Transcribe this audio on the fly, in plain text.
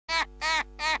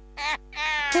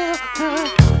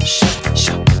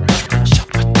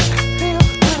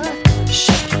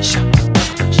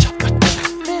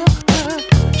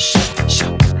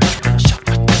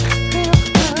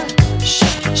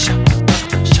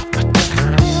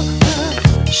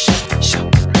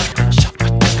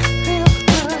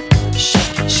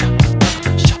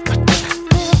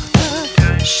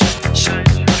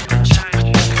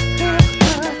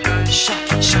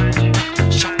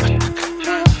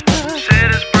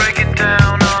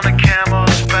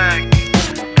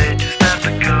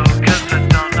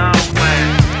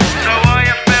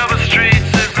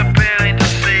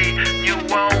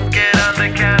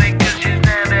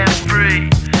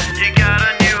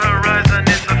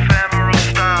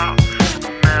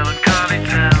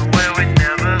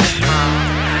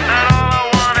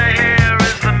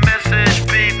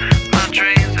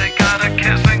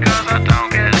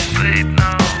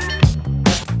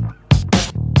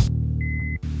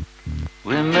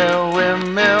Windmill,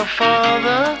 windmill for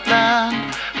the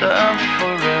land, I'm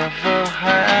forever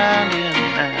hand in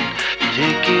hand.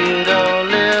 Take it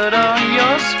all out on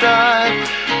your stride,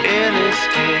 it is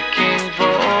taking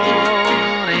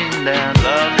voting down.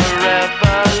 Love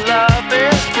forever, love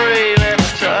is free,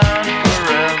 let's turn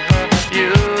forever,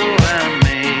 you and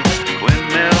me.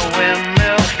 Windmill,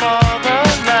 windmill for the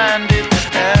land, is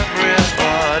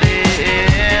everybody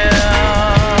in.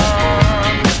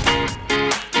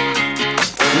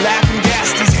 Laughing gas,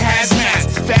 these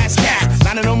hazmats, fast cats,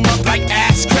 lining them up like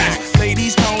ass crack.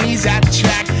 Ladies, ponies at the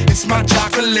track, it's my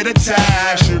chocolate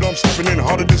attack. Shit, I'm stepping in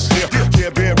harder this year. Yeah,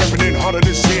 bear repping in harder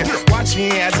this year. Watch me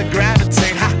as I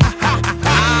gravitate. Ha ha ha ha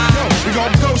ha. Yo, we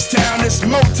gon' ghost town, this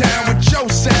Motown with your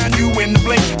sound. You in the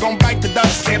blink, gon' bite the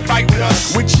dust, can't fight with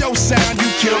us. With your sound, you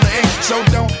kill the ink, so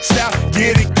don't stop,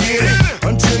 get it,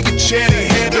 until you chat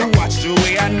ahead and watch the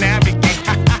way I navigate.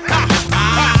 Ha ha ha ha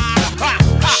ha.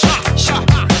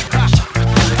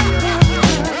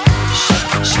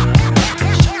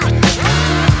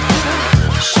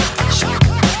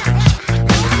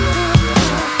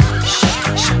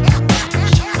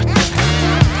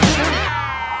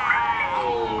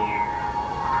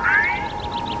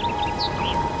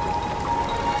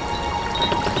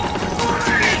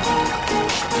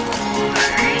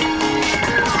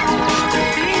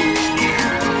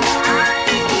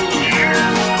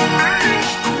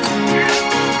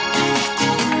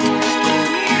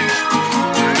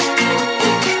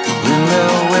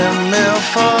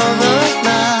 For the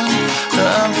land,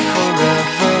 I'm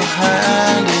forever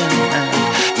hand in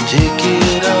hand. Take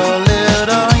it all out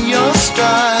on your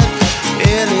stride,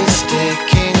 it is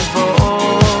taking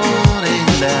voting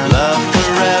down. Love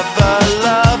forever,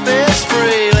 love is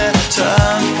free, let's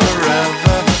turn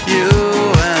forever, you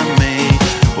and me.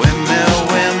 Windmill,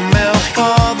 windmill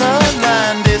for the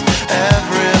land, is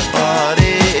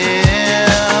everybody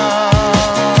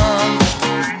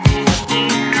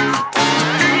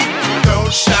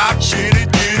Stop, get it,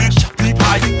 deep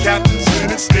higher captains in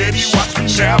it, steady, watch me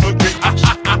navigate.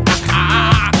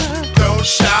 Don't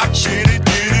stop, get it,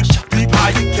 deep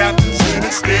higher captains in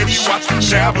it, steady, watch me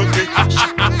navigate.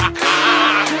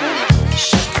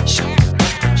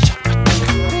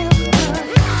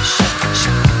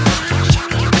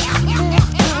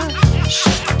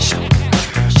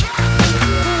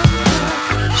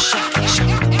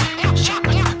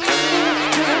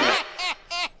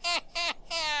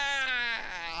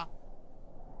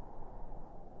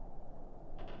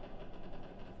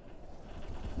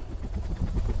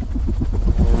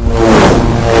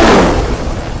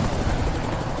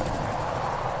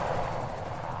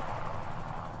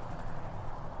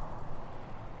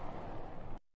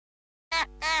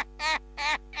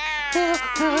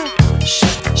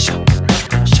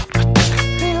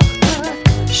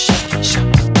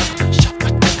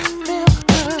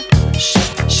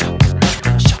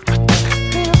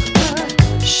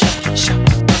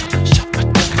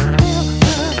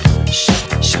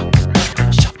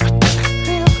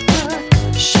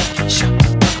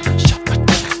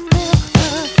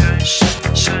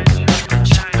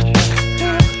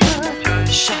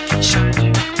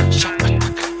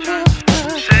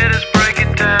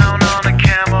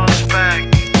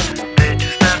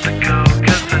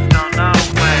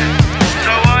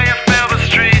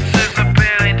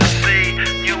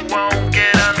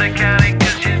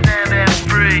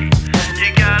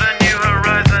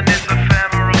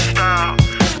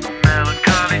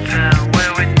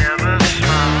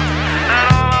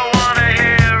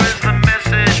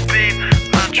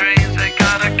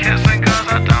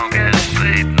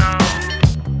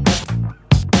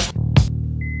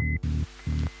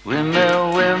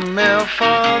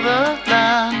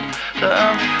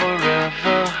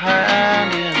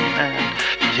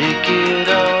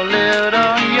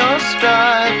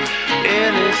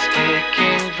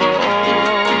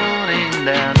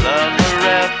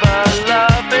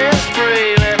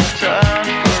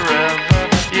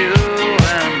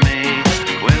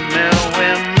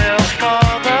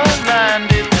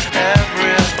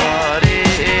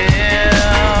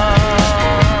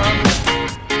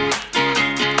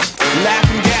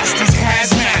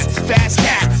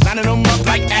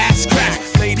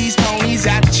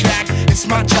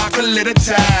 little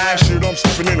tired. Shit, I'm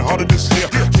stepping in harder this year.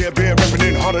 Yeah, bear repping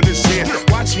in harder this year.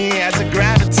 Watch me as I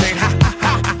gravitate. Ha ha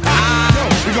ha ha ha. Yo,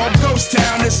 we gon' ghost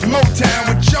town, this Motown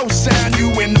with your sound.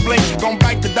 You in the blink, gon'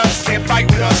 bite the dust, can't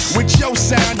fight with us. With your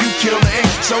sound, you kill the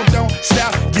ink. So don't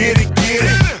stop, get it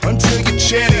until you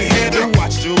chat ahead and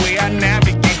watch the way I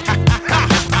navigate.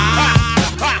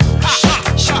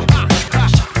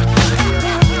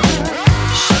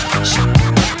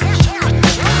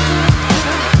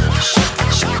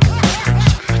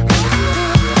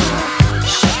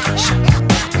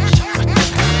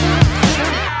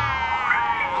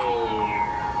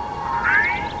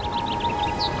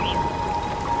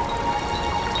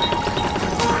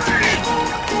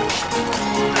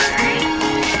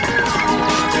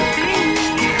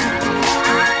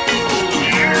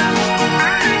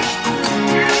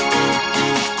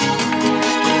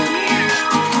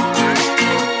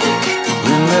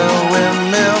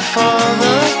 For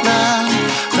the land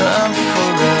that I'm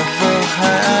forever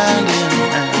hand in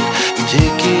hand.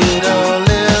 Take it all,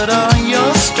 live on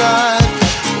your stride.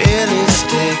 It is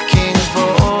taking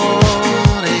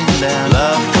voting land.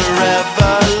 Love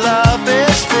forever, love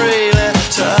is free.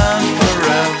 Let's turn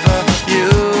forever,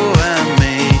 you and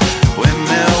me.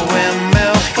 Windmill,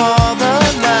 windmill for the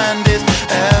land is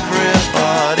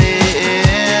everybody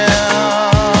in.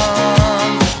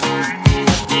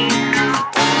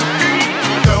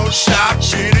 Stop,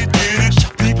 get it,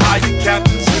 deep higher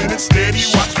captains in it, steady,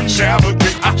 watch me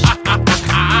navigate.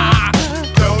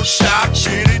 Don't stop,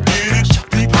 get it,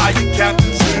 deep higher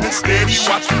captains in it, steady,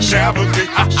 watch me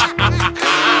navigate.